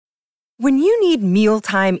When you need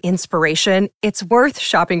mealtime inspiration, it's worth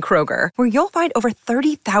shopping Kroger, where you'll find over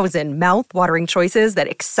 30,000 mouth-watering choices that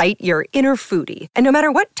excite your inner foodie. And no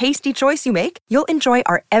matter what tasty choice you make, you'll enjoy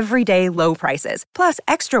our everyday low prices, plus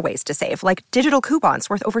extra ways to save, like digital coupons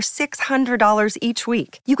worth over $600 each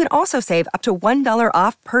week. You can also save up to $1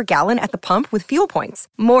 off per gallon at the pump with fuel points.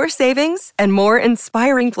 More savings and more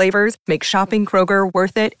inspiring flavors make shopping Kroger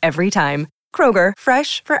worth it every time. Kroger,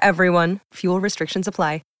 fresh for everyone. Fuel restrictions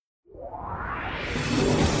apply.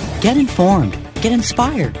 Get informed, get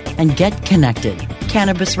inspired, and get connected.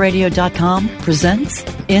 CannabisRadio.com presents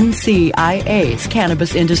NCIA's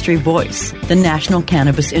Cannabis Industry Voice. The National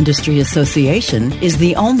Cannabis Industry Association is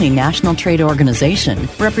the only national trade organization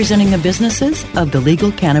representing the businesses of the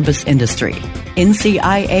legal cannabis industry.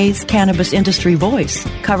 NCIA's Cannabis Industry Voice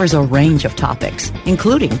covers a range of topics,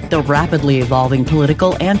 including the rapidly evolving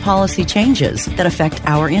political and policy changes that affect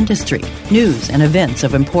our industry, news and events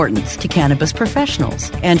of importance to cannabis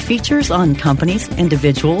professionals, and features on companies,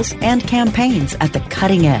 individuals, and campaigns at the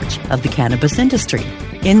cutting edge of the cannabis industry.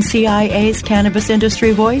 NCIA's Cannabis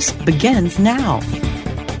Industry Voice begins now.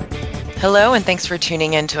 Hello, and thanks for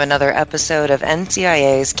tuning in to another episode of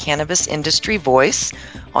NCIA's Cannabis Industry Voice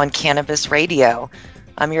on Cannabis Radio.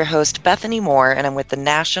 I'm your host, Bethany Moore, and I'm with the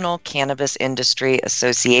National Cannabis Industry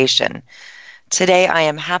Association. Today, I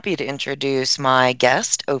am happy to introduce my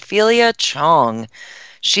guest, Ophelia Chong.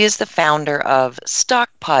 She is the founder of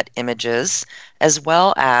Stockpot Images, as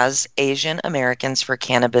well as Asian Americans for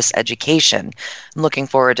Cannabis Education. I'm looking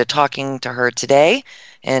forward to talking to her today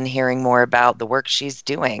and hearing more about the work she's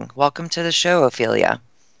doing. Welcome to the show, Ophelia.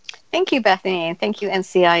 Thank you, Bethany, and thank you,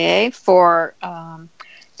 NCIA, for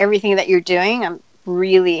everything that you're doing. I'm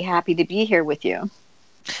really happy to be here with you.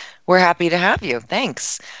 We're happy to have you.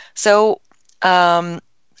 Thanks. So,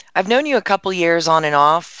 I've known you a couple years on and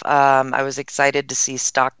off. I was excited to see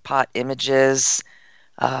Stockpot Images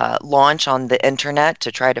launch on the internet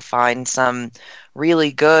to try to find some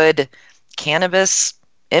really good cannabis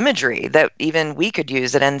imagery that even we could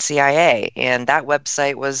use at NCIA. And that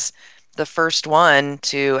website was the first one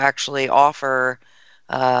to actually offer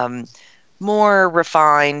more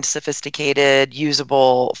refined, sophisticated,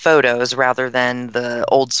 usable photos rather than the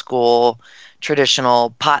old school traditional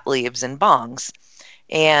pot leaves and bongs.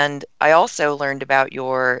 And I also learned about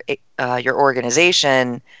your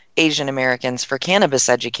organization, Asian Americans for Cannabis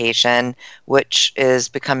Education, which is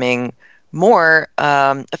becoming more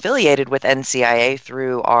affiliated with NCIA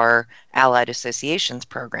through our Allied Associations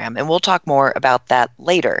program. And we'll talk more about that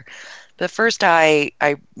later. But first, I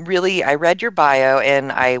read your bio,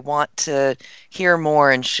 and I want to hear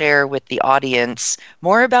more and share with the audience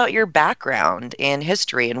more about your background and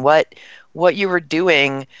history and what you were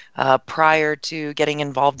doing prior to getting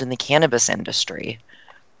involved in the cannabis industry.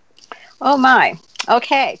 Oh my.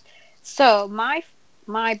 Okay. So my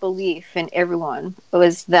belief in everyone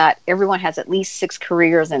was that everyone has at least 6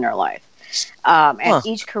 careers in their life. And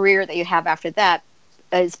each career that you have after that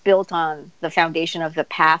is built on the foundation of the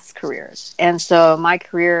past careers. And so my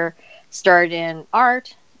career started in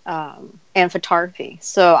art and photography.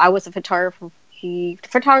 So I was a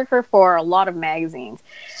photographer for a lot of magazines.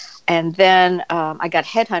 And then I got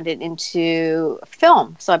headhunted into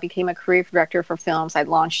film. So I became a creative director for films. I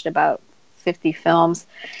launched about 50 films.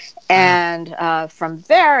 And from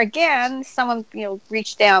there, again, someone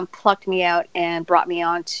reached down, plucked me out, and brought me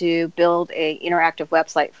on to build a interactive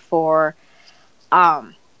website for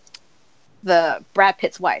the Brad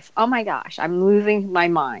Pitt's wife. Oh my gosh, I'm losing my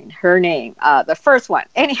mind. Her name, the first one.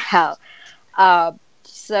 Anyhow,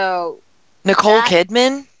 so Nicole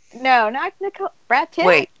Kidman? No, not Nicole. Brad Pitt.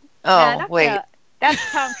 Wait. Oh, wait.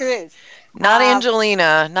 That's Tom Cruise. Not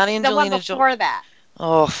Angelina. Not Angelina. The one before that.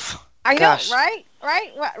 Oh, I gosh. know, right?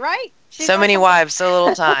 She's so many wives, so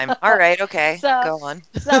little time. All right, okay, go on.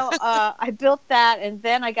 So I built that, and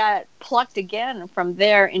then I got plucked again from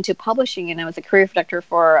there into publishing, and I was a creative director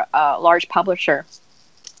for a large publisher.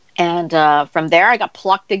 And from there, I got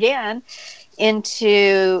plucked again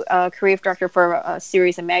into a creative director for a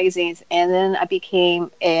series of magazines, and then I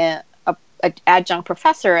became an adjunct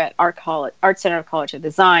professor at Art Center College of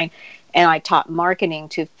Design, and I taught marketing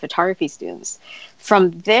to photography students.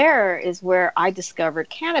 From there is where I discovered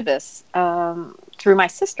cannabis through my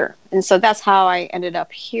sister. And so that's how I ended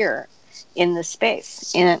up here in this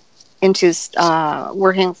space, into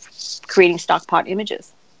creating Stockpot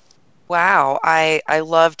Images. Wow, I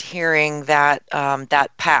loved hearing that that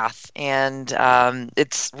path, and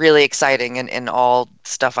it's really exciting and all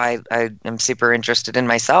stuff I am super interested in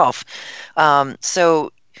myself.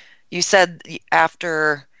 So you said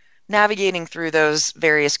after navigating through those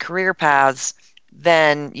various career paths,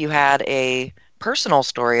 then you had a personal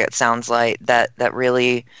story, it sounds like, that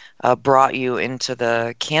really brought you into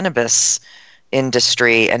the cannabis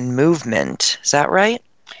industry and movement. Is that right?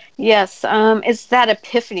 Yes, it's that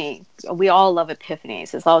epiphany. We all love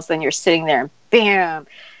epiphanies. It's all of a sudden you're sitting there and bam,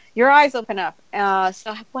 your eyes open up.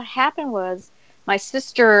 So what happened was my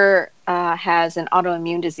sister has an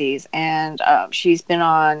autoimmune disease, and she's been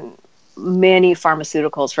on many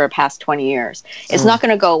pharmaceuticals for the past 20 years. It's not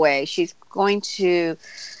going to go away. It's going to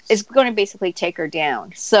basically take her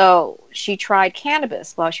down. So she tried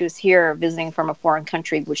cannabis while she was here visiting from a foreign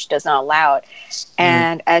country, which does not allow it.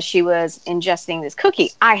 And as she was ingesting this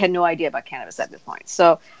cookie, I had no idea about cannabis at this point.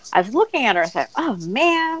 So I was looking at her, I thought, oh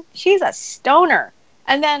man, she's a stoner.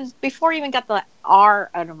 And then before I even got the R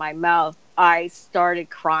out of my mouth, I started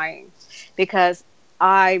crying because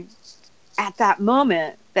at that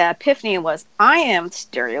moment, the epiphany was, I am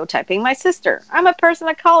stereotyping my sister. I'm a person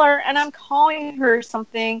of color, and I'm calling her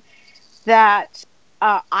something that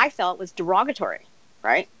I felt was derogatory,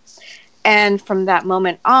 right? And from that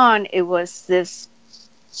moment on, it was this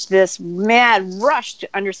mad rush to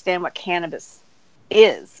understand what cannabis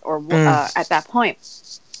is, or at that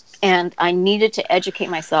point. And I needed to educate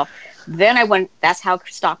myself. Then that's how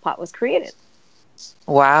Stockpot was created.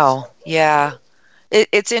 Wow. Yeah.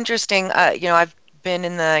 It's interesting. I've been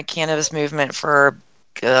in the cannabis movement for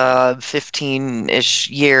 15-ish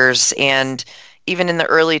years, and even in the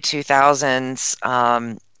early 2000s,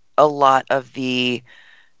 a lot of the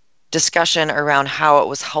discussion around how it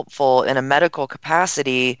was helpful in a medical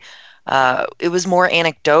capacity, it was more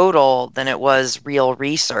anecdotal than it was real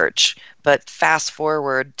research. But fast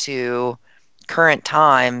forward to current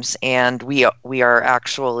times, and we are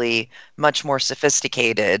actually much more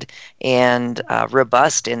sophisticated and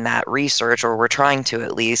robust in that research, or we're trying to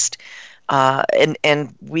at least.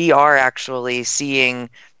 And we are actually seeing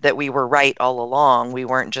that we were right all along. We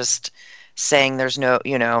weren't just saying there's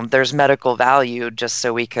medical value just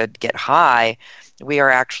so we could get high. We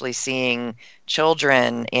are actually seeing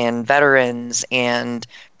children and veterans and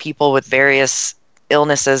people with various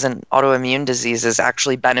illnesses and autoimmune diseases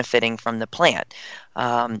actually benefiting from the plant.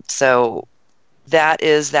 So that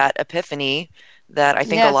is that epiphany that I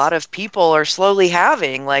think a lot of people are slowly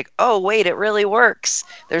having, like, oh, wait, it really works.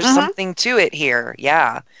 There's something to it here.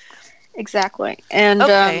 Yeah. Exactly.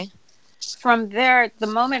 And from there, the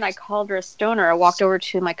moment I called her a stoner, I walked over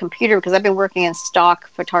to my computer because I've been working in stock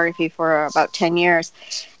photography for about 10 years.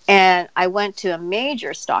 And I went to a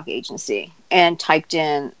major stock agency and typed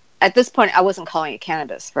in, at this point, I wasn't calling it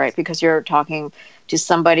cannabis, right? Because you're talking to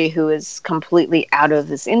somebody who is completely out of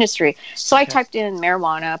this industry. So I typed in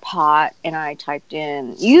marijuana, pot, and I typed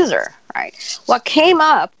in user, right? What came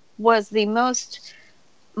up was the most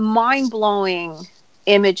mind-blowing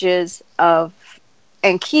images and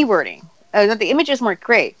keywording. The images weren't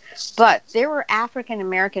great, but there were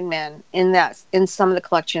African-American men in some of the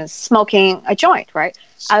collections smoking a joint, right?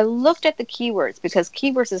 I looked at the keywords because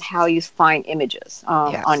keywords is how you find images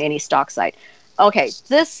on any stock site. Okay,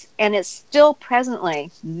 and it's still presently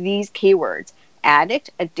these keywords: addict,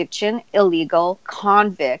 addiction, illegal,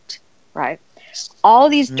 convict, right? All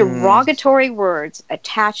these derogatory words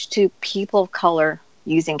attached to people of color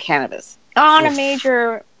using cannabis on a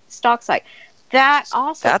major stock site. That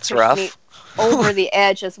also pushed me over the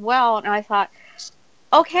edge as well. And I thought,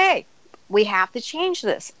 okay, we have to change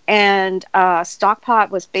this. And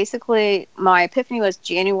Stockpot was basically, my epiphany was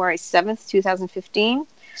January 7th, 2015.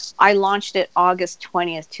 I launched it August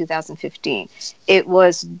 20th, 2015. It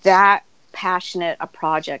was that passionate a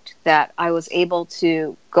project that I was able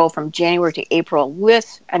to go from January to April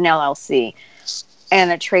with an LLC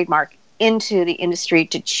and a trademark into the industry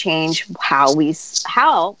to change how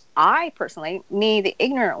I personally, me, the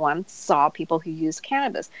ignorant one, saw people who use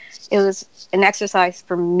cannabis. It was an exercise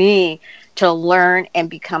for me to learn and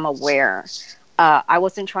become aware. I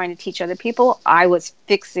wasn't trying to teach other people. I was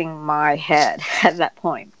fixing my head at that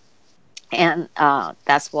point. And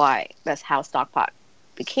that's how Stockpot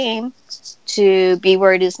became to be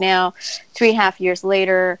where it is now. 3.5 years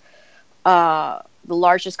later, the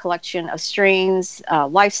largest collection of strains,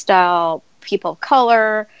 lifestyle, people of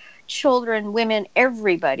color, children, women,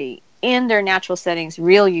 everybody in their natural settings,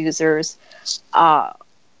 real users,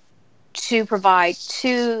 to provide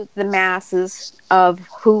to the masses of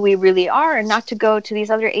who we really are, and not to go to these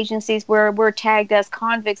other agencies where we're tagged as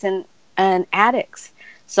convicts and addicts.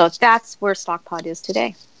 So that's where Stockpot is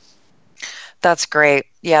today. That's great.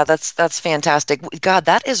 Yeah, that's fantastic. God,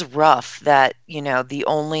 that is rough that, the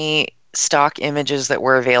only stock images that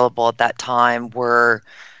were available at that time were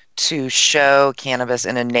to show cannabis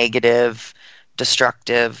in a negative,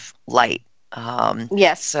 destructive light.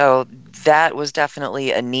 Yes. So that was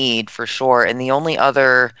definitely a need for sure. And the only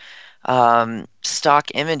other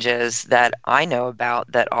stock images that I know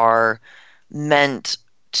about that are meant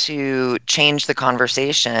to change the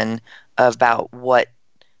conversation about what,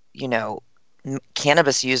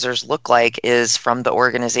 cannabis users look like is from the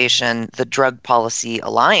organization, the Drug Policy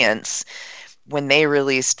Alliance, when they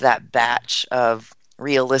released that batch of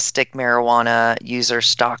realistic marijuana user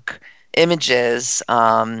stock images.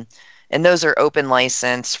 And those are open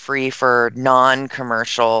license, free for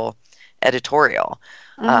non-commercial editorial.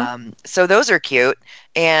 So those are cute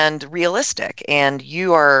and realistic. And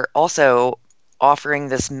you are also offering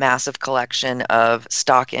this massive collection of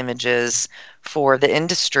stock images for the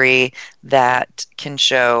industry that can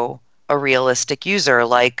show a realistic user,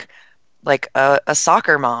 like a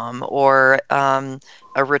soccer mom or a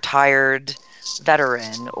retired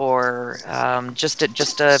veteran, or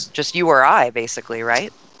just you or I, basically,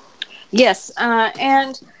 right? Yes,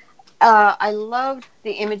 and I loved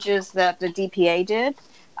the images that the DPA did.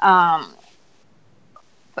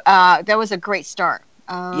 That was a great start.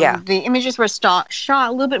 The images were shot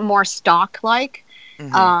a little bit more stock-like.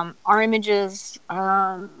 Our images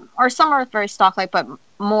are some are very stock-like, but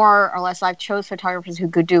more or less I've chose photographers who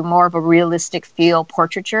could do more of a realistic feel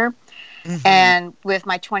portraiture. And with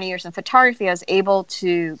my 20 years in photography, I was able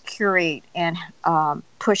to curate and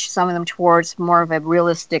push some of them towards more of a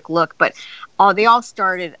realistic look. But they all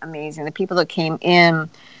started amazing. The people that came in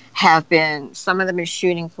have been, some of them are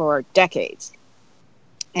shooting for decades.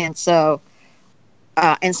 And so,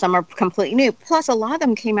 and some are completely new. Plus, a lot of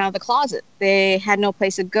them came out of the closet. They had no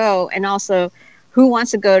place to go. And also, who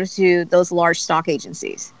wants to go to those large stock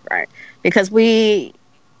agencies, right? Because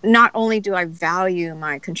not only do I value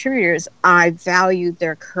my contributors, I value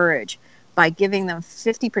their courage by giving them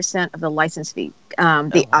 50% of the license fee.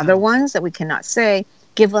 Other ones that we cannot say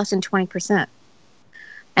give less than 20%.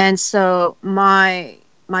 And so my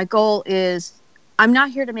goal is, I'm not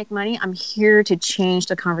here to make money. I'm here to change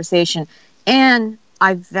the conversation. And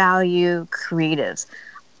I value creatives.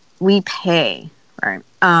 We pay, right?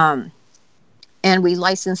 And we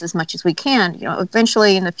license as much as we can.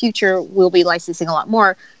 Eventually in the future, we'll be licensing a lot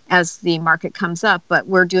more as the market comes up, but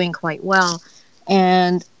we're doing quite well.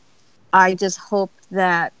 And I just hope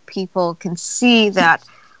that people can see that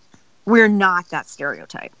we're not that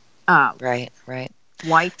stereotype. Right.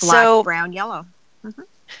 White, black, brown, yellow.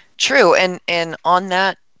 True. And on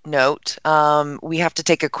that note, we have to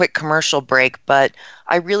take a quick commercial break, but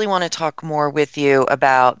I really want to talk more with you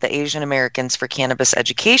about the Asian Americans for Cannabis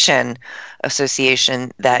Education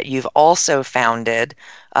Association that you've also founded.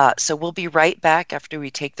 So we'll be right back after we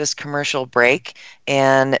take this commercial break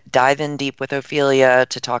and dive in deep with Ophelia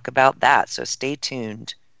to talk about that. So stay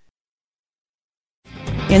tuned.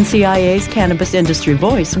 NCIA's Cannabis Industry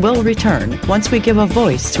Voice will return once we give a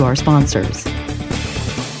voice to our sponsors.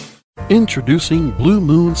 Introducing Blue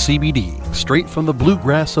Moon CBD, straight from the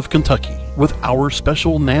bluegrass of Kentucky. With our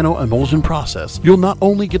special nano-emulsion process, you'll not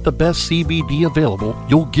only get the best CBD available,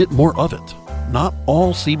 you'll get more of it. Not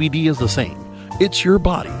all CBD is the same. It's your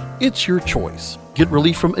body. It's your choice. Get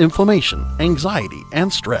relief from inflammation, anxiety,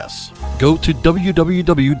 and stress. Go to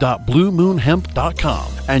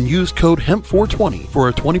www.bluemoonhemp.com and use code HEMP420 for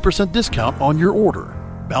a 20% discount on your order.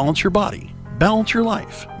 Balance your body. Balance your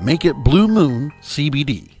life. Make it Blue Moon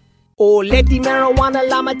CBD. Oh, let the marijuana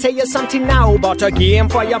llama tell you something now about a game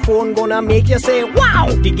for your phone gonna make you say, wow!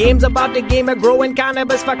 The game's about the game of growing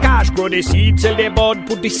cannabis for cash. Grow the seed, sell the bud,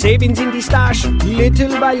 put the savings in the stash.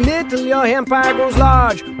 Little by little, your empire grows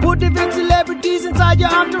large. Put the big celebrities inside your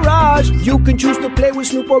entourage. You can choose to play with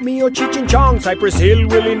Snoop or me or Cheech and Chong, Cypress Hill,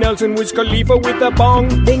 Willie Nelson, Wiz Khalifa with a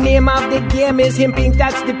bong. The name of the game is Hemp Inc.,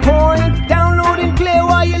 that's the point. Download and play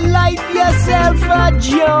while you light yourself a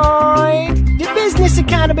joint. The business of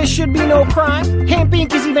cannabis should be no crime. Hemp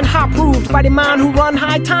Inc. is even hot-proofed by the man who run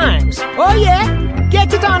High Times. Oh yeah?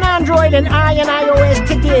 Get it on Android and iOS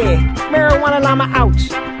today. Marijuana llama out.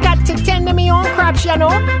 Got to tend to me own crops, you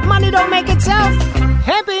know. Money don't make itself.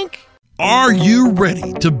 Hemp Inc. Are you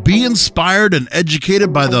ready to be inspired and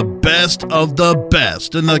educated by the best of the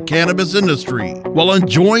best in the cannabis industry while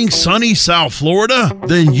enjoying sunny South Florida?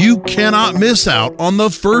 Then you cannot miss out on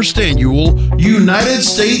the first annual United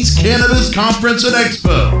States Cannabis Conference and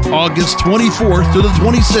Expo, August 24th to the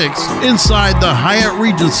 26th inside the Hyatt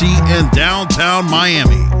Regency in downtown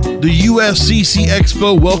Miami. The USCC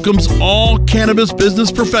Expo welcomes all cannabis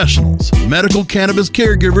business professionals, medical cannabis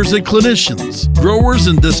caregivers and clinicians, growers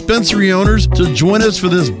and dispensary owners to join us for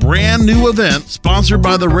this brand new event sponsored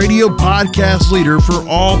by the radio podcast leader for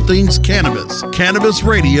all things cannabis,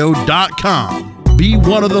 CannabisRadio.com. Be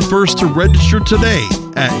one of the first to register today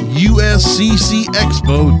at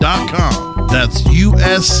usccexpo.com. That's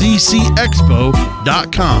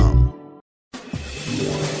usccexpo.com.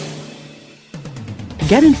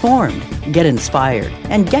 Get informed, get inspired,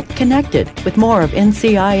 and get connected with more of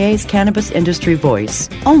NCIA's Cannabis Industry Voice,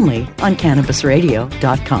 only on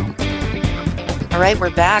CannabisRadio.com. All right,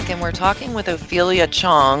 we're back, and we're talking with Ophelia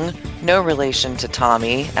Chong, no relation to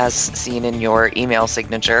Tommy, as seen in your email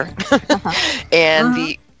signature,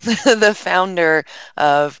 and the founder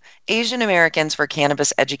of Asian Americans for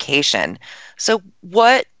Cannabis Education. So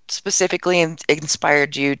what specifically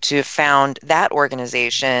inspired you to found that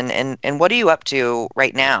organization, and what are you up to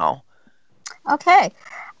right now? Okay.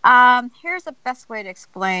 Here's the best way to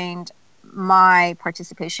explain my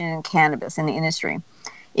participation in cannabis in the industry.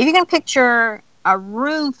 If you can picture a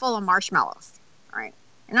room full of marshmallows, right?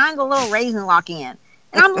 And I'm the little raisin walking in,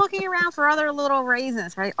 and I'm looking around for other little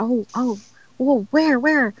raisins, right? Oh,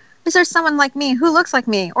 where? Is there someone like me who looks like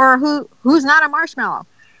me, or who's not a marshmallow?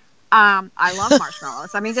 I love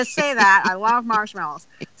marshmallows. I mean, just say that. I love marshmallows.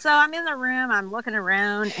 So I'm in the room, I'm looking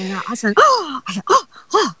around, and all of a sudden,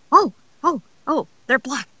 they're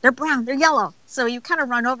black, they're brown, they're yellow. So you kind of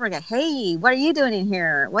run over and go, hey, what are you doing in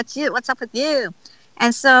here? What's up with you?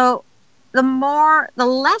 And so the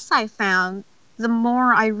less I found, the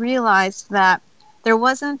more I realized that there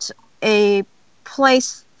wasn't a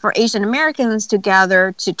place for Asian Americans to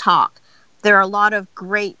gather to talk. There are a lot of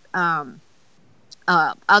great other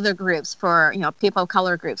groups for people of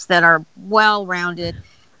color groups that are well-rounded,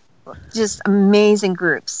 just amazing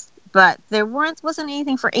groups. But there wasn't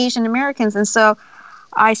anything for Asian Americans, and so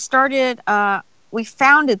I started. We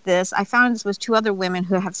founded this. I founded this with two other women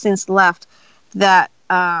who have since left. That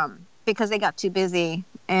because they got too busy,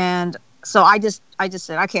 and so I just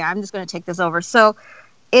said, okay, I'm just going to take this over. So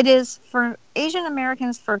it is for Asian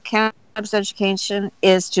Americans for Cannabis Education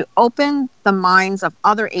is to open the minds of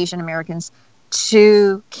other Asian Americans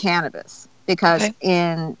to cannabis, because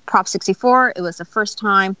in Prop 64, it was the first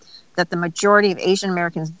time that the majority of Asian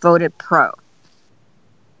Americans voted pro.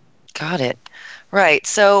 Got it. Right.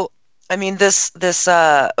 So, I mean, this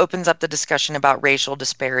opens up the discussion about racial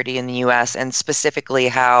disparity in the U.S. and specifically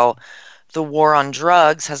how the war on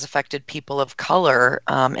drugs has affected people of color.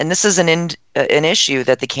 And this is an issue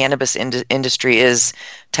that the cannabis industry is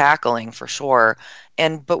tackling for sure.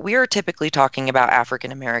 But we are typically talking about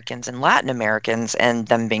African Americans and Latin Americans and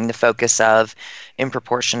them being the focus of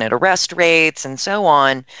disproportionate arrest rates and so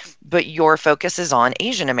on. But your focus is on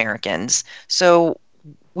Asian Americans. So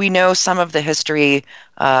we know some of the history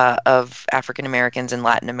of African Americans and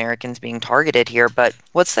Latin Americans being targeted here, but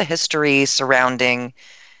what's the history surrounding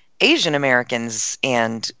Asian Americans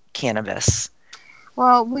and cannabis?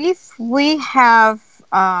 Well, we have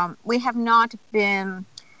not been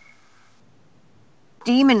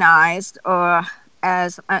demonized or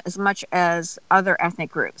as much as other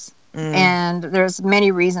ethnic groups, and there's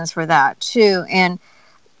many reasons for that too. And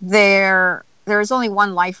there is only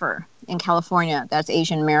one lifer in California that's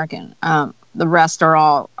Asian American. The rest are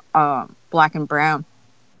all black and brown.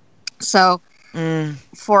 So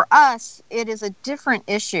for us, it is a different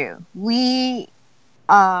issue. We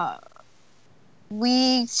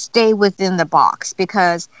stay within the box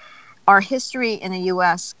because our history in the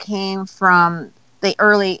U.S. came from the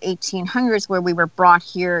early 1800s, where we were brought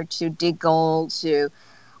here to dig gold, to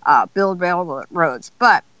build railroads.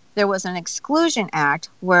 But there was an Exclusion Act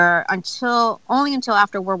where only until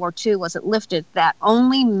after World War II was it lifted that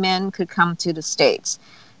only men could come to the States.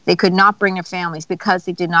 They could not bring their families because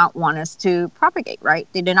they did not want us to propagate, right?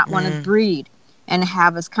 They did not want to breed and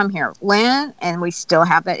have us come here. And we still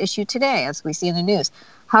have that issue today, as we see in the news.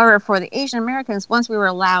 However, for the Asian Americans, once we were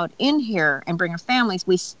allowed in here and bring our families,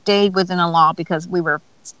 we stayed within the law because we were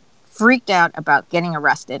freaked out about getting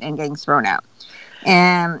arrested and getting thrown out.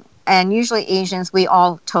 And usually Asians, we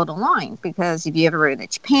all toe the line, because if you ever been to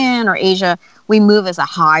Japan or Asia, we move as a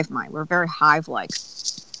hive mind. We're very hive-like.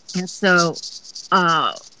 And so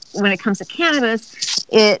when it comes to cannabis,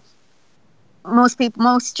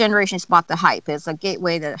 most generations bought the hype. It's a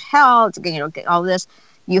gateway to hell. It's get all this.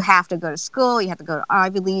 You have to go to school. You have to go to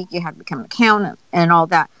Ivy League. You have to become an accountant and all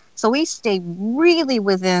that. So we stay really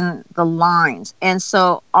within the lines. And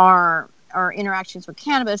so our interactions with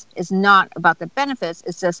cannabis is not about the benefits.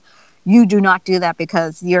 It's just, you do not do that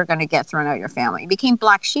because you're going to get thrown out of your family. It became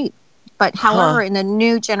black sheep. But however, in the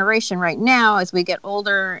new generation right now, as we get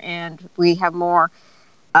older and we have more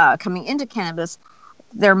coming into cannabis,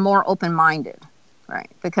 they're more open-minded, right?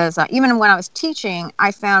 Because even when I was teaching,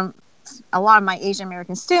 I found a lot of my Asian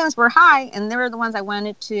American students were high, and they were the ones I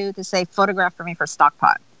wanted to say, photograph for me for stock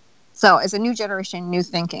pot. So it's a new generation, new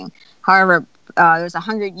thinking. However, there's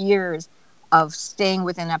 100 years of staying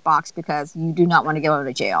within that box because you do not want to go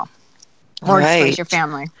to jail or disgrace your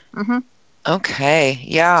family. Mm-hmm. Okay,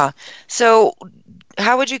 yeah. So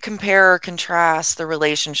how would you compare or contrast the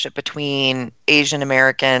relationship between Asian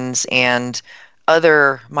Americans and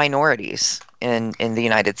other minorities in the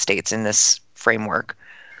United States in this framework?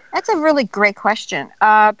 That's a really great question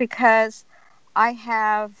because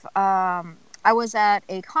I was at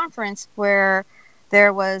a conference where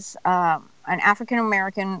there was an African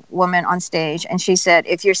American woman on stage, and she said,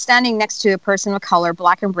 if you're standing next to a person of color,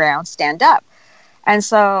 black and brown, stand up. And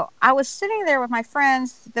so I was sitting there with my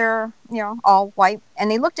friends, they're, all white,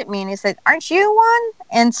 and they looked at me and they said, aren't you one?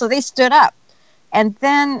 And so they stood up. And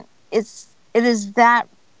then it is that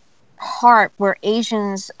part where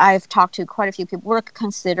Asians, I've talked to quite a few people, we're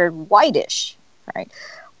considered whitish, right?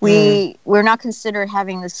 We're not considered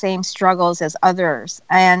having the same struggles as others.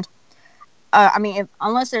 And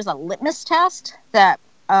unless there's a litmus test that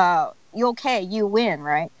you win,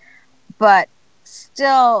 right? But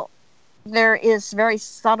still, there is very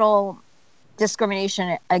subtle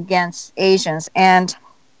discrimination against Asians. And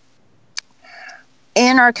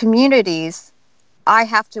in our communities, I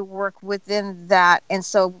have to work within that. And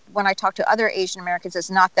so when I talk to other Asian Americans,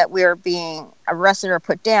 it's not that we're being arrested or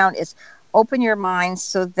put down. It's open your minds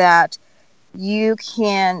so that you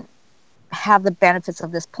can have the benefits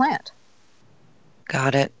of this plant.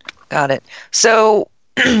 Got it. So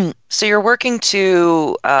you're working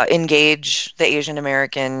to engage the Asian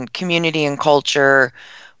American community and culture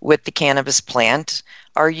with the cannabis plant.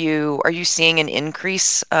 Are you seeing an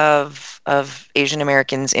increase of Asian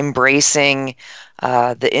Americans embracing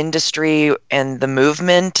the industry and the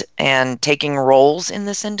movement and taking roles in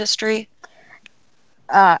this industry?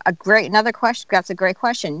 Another question. That's a great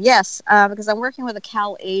question. Yes, because I'm working with the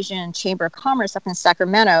Cal Asian Chamber of Commerce up in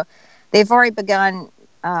Sacramento. They've already begun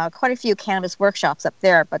quite a few cannabis workshops up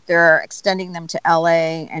there, but they're extending them to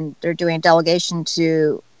LA, and they're doing a delegation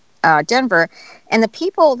to Denver. And the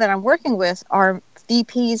people that I'm working with are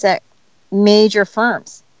VPs at major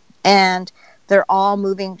firms, and they're all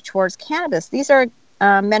moving towards cannabis. These are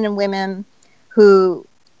men and women who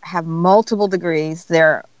have multiple degrees.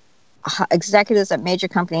 They're executives at major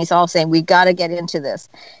companies, all saying, we got to get into this.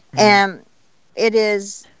 Mm-hmm.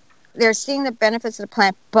 And they're seeing the benefits of the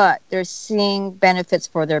plant, but they're seeing benefits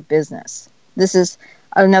for their business. This is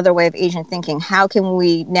another way of Asian thinking. How can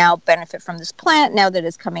we now benefit from this plant now that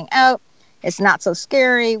it's coming out? It's not so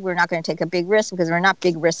scary. We're not going to take a big risk because we're not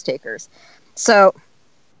big risk takers. So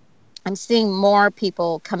I'm seeing more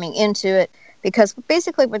people coming into it because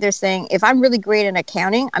basically what they're saying, if I'm really great in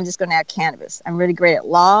accounting, I'm just going to add cannabis. I'm really great at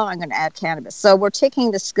law, I'm going to add cannabis. So we're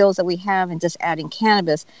taking the skills that we have and just adding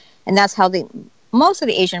cannabis. And that's how most of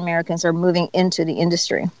the Asian Americans are moving into the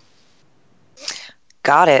industry.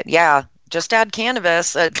 Got it. Yeah. Just add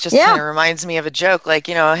cannabis. It just kind of reminds me of a joke, like,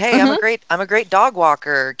 hey, mm-hmm. I'm a great dog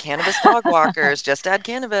walker. Cannabis dog walkers. Just add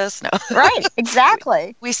cannabis. No. Right.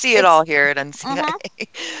 Exactly. We see it all here at NCIA.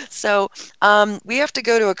 Mm-hmm. So we have to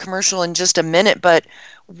go to a commercial in just a minute, but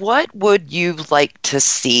what would you like to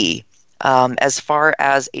see as far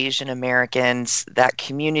as Asian Americans, that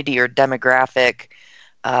community or demographic,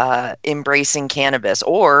 embracing cannabis,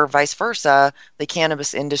 or vice versa, the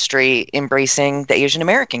cannabis industry embracing the Asian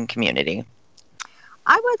American community?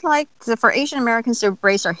 I would like for Asian Americans to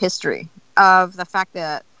embrace our history of the fact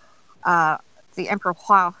that the Emperor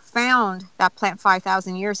Hua found that plant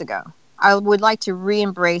 5,000 years ago. I would like to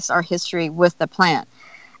re-embrace our history with the plant,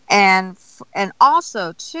 and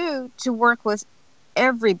also to work with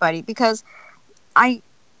everybody, because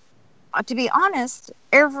to be honest,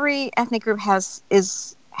 every ethnic group has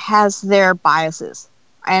their biases,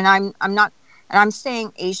 and I'm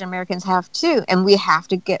saying Asian Americans have too, and we have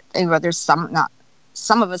to get. There's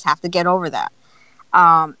some of us have to get over that,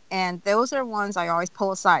 and those are ones I always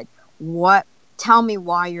pull aside. Tell me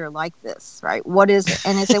why you're like this, right? What is it?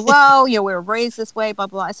 And they say, well, we're raised this way, blah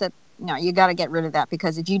blah. I said, no, you got to get rid of that,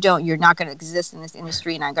 because if you don't, you're not going to exist in this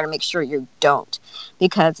industry, and I'm going to make sure you don't,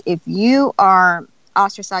 because if you are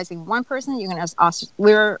ostracizing one person, you're going to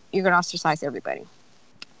ostracize everybody.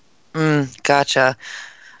 Gotcha.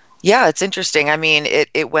 Yeah, it's interesting. I mean,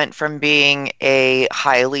 it went from being a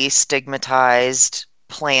highly stigmatized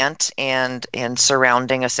plant and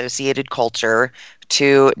surrounding associated culture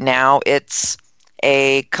to now it's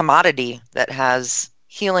a commodity that has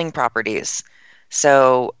healing properties.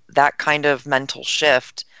 So that kind of mental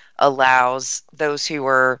shift allows those who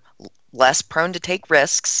are less prone to take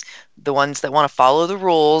risks, the ones that want to follow the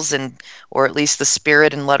rules or at least the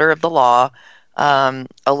spirit and letter of the law,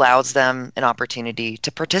 allows them an opportunity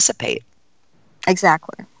to participate.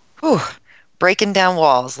 Exactly. Whew. Breaking down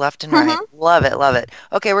walls left and right. Love it, love it.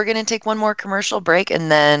 Okay, we're going to take one more commercial break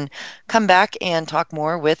and then come back and talk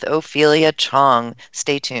more with Ophelia Chong.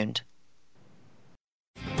 Stay tuned.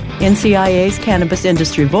 NCIA's Cannabis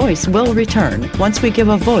Industry Voice will return once we give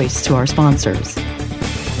a voice to our sponsors.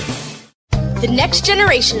 The next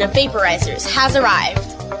generation of vaporizers has arrived.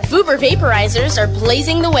 Vuber vaporizers are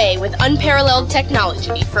blazing the way with unparalleled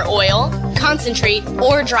technology for oil, concentrate,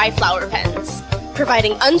 or dry flower pens.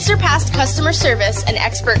 Providing unsurpassed customer service and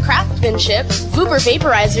expert craftsmanship, Vuber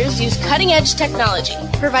vaporizers use cutting-edge technology,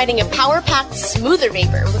 providing a power-packed, smoother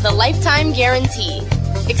vapor with a lifetime guarantee.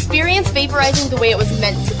 Experience vaporizing the way it was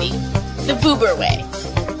meant to be. The Vuber way.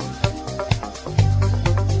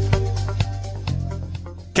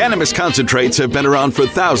 Cannabis concentrates have been around for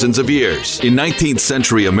thousands of years. In 19th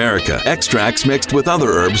century America, extracts mixed with other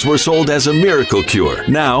herbs were sold as a miracle cure.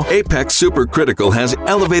 Now, Apex Supercritical has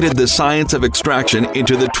elevated the science of extraction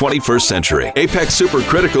into the 21st century. Apex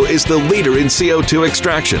Supercritical is the leader in CO2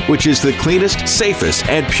 extraction, which is the cleanest, safest,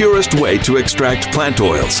 and purest way to extract plant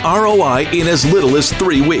oils. ROI in as little as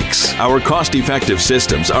 3 weeks. Our cost-effective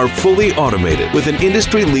systems are fully automated with an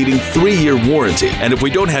industry-leading 3-year warranty. And if we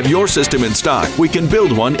don't have your system in stock, we can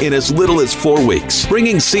build one in as little as 4 weeks,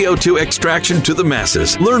 bringing CO2 extraction to the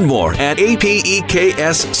masses. Learn more at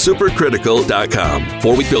APEKSSupercritical.com.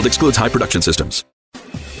 4-week build excludes high production systems.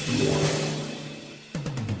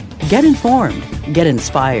 Get informed, get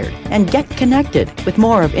inspired, and get connected with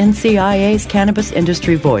more of NCIA's Cannabis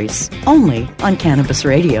Industry Voice, only on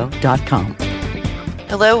CannabisRadio.com.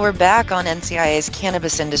 Hello, we're back on NCIA's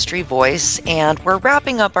Cannabis Industry Voice, and we're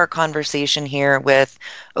wrapping up our conversation here with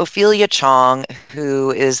Ophelia Chong,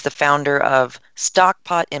 who is the founder of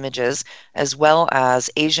Stockpot Images, as well as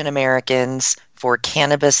Asian Americans for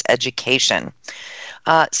Cannabis Education.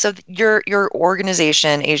 So your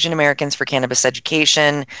organization, Asian Americans for Cannabis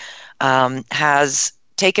Education, has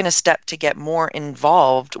taken a step to get more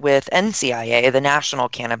involved with NCIA, the National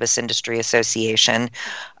Cannabis Industry Association,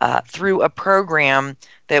 through a program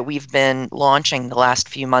that we've been launching the last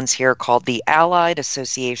few months here called the Allied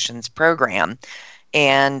Associations Program.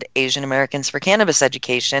 And Asian Americans for Cannabis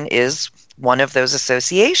Education is one of those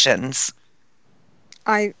associations.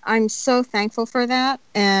 I'm so thankful for that,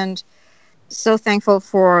 and so thankful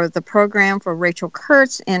for the program, for Rachel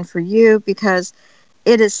Kurtz, and for you, because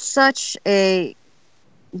it is such a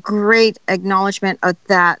great acknowledgement of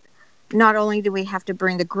that. Not only do we have to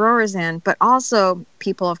bring the growers in, but also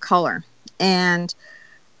people of color. And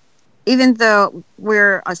even though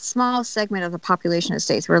we're a small segment of the population of the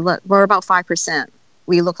states, we're about 5%.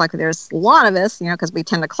 We look like there's a lot of us, because we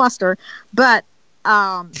tend to cluster. But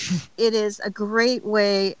it is a great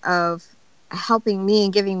way of helping me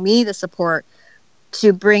and giving me the support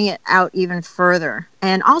to bring it out even further,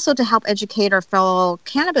 and also to help educate our fellow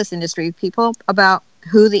cannabis industry people about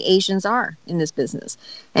who the Asians are in this business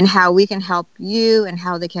and how we can help you and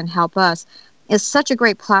how they can help us. It's such a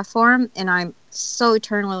great platform, and I'm so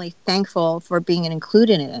eternally thankful for being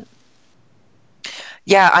included in it.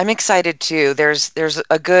 Yeah, I'm excited too. There's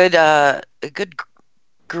a good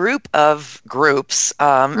group of groups,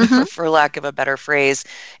 for lack of a better phrase,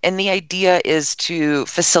 and the idea is to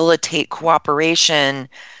facilitate cooperation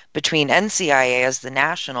between NCIA as the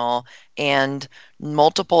national and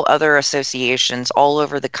multiple other associations all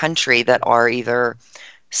over the country that are either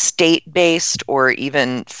state-based or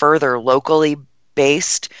even further locally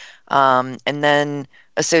based, and then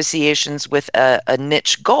associations with a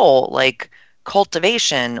niche goal like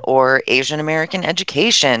cultivation or Asian American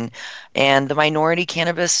education and the Minority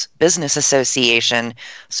Cannabis Business Association.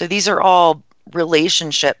 So these are all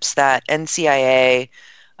relationships that NCIA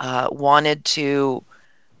wanted to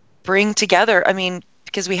bring together. I mean,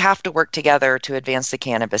 because we have to work together to advance the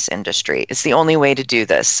cannabis industry. It's the only way to do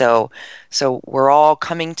this. So we're all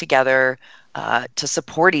coming together to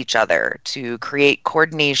support each other, to create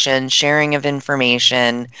coordination, sharing of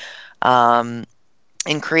information, and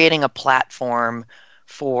creating a platform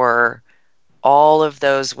for all of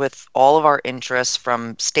those with all of our interests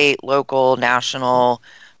from state, local, national,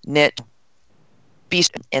 niche,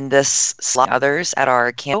 in this others at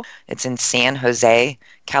our camp. It's in San Jose,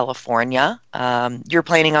 California. You're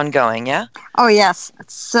planning on going, yeah? Oh, yes.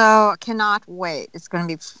 So cannot wait. It's going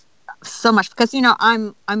to be so much because,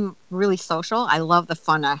 I'm really social. I love the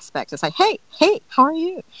fun aspect. It's like, hey, how are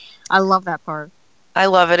you? I love that part. I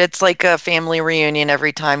love it. It's like a family reunion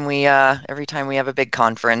every time we have a big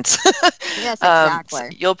conference. Yes, exactly. So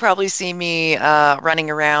you'll probably see me running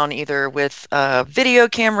around either with a video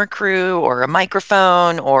camera crew or a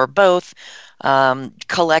microphone or both,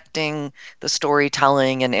 collecting the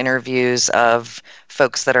storytelling and interviews of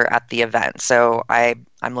folks that are at the event. So I'm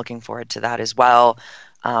looking forward to that as well.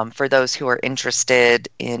 For those who are interested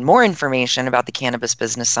in more information about the Cannabis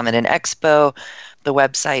Business Summit and Expo, the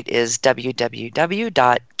website is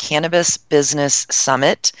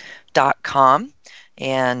www.cannabisbusinesssummit.com.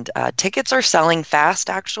 And tickets are selling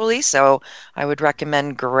fast, actually, so I would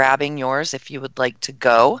recommend grabbing yours if you would like to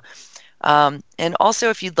go. And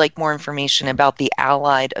also, if you'd like more information about the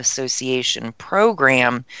Allied Association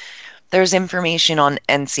program, there's information on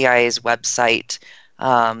NCIA's website,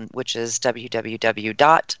 which is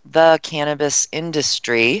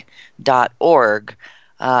www.thecannabisindustry.org.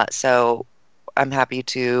 So I'm happy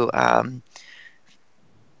to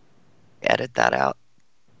edit that out.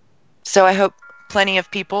 So I hope plenty of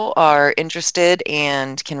people are interested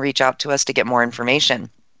and can reach out to us to get more information.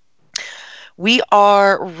 We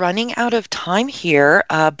are running out of time here,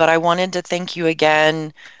 but I wanted to thank you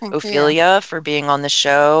again, Ophelia, for being on the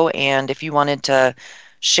show. And if you wanted to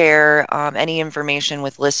share any information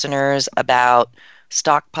with listeners about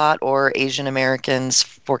Stockpot or Asian Americans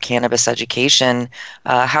for Cannabis Education,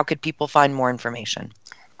 how could people find more information?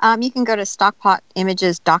 You can go to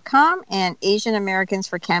stockpotimages.com and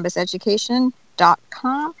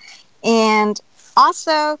AsianAmericans4CannabisEducation.com. And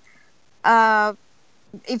also,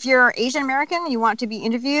 if you're Asian American and you want to be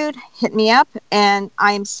interviewed, hit me up. And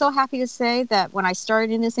I am so happy to say that when I started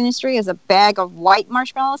in this industry as a bag of white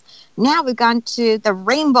marshmallows, now we've gone to the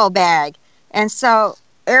rainbow bag. And so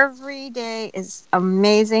every day is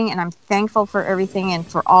amazing, and I'm thankful for everything and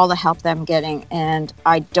for all the help that I'm getting. And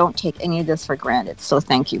I don't take any of this for granted. So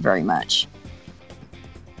thank you very much.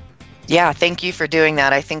 Yeah, thank you for doing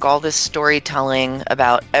that. I think all this storytelling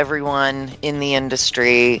about everyone in the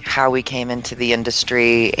industry, how we came into the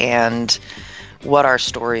industry, and what our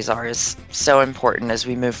stories are is so important as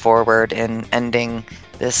we move forward in ending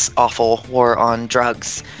this awful war on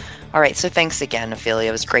drugs. All right, so thanks again, Ophelia.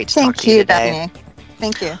 It was great to talk to you today. Bethany.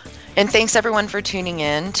 Thank you. And thanks everyone for tuning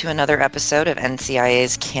in to another episode of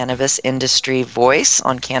NCIA's Cannabis Industry Voice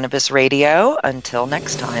on Cannabis Radio. Until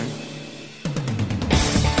next time.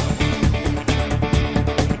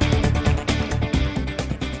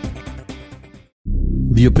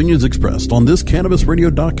 The opinions expressed on this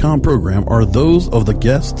CannabisRadio.com program are those of the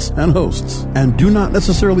guests and hosts and do not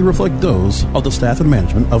necessarily reflect those of the staff and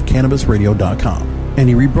management of CannabisRadio.com.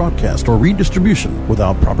 Any rebroadcast or redistribution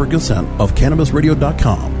without proper consent of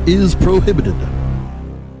CannabisRadio.com is prohibited.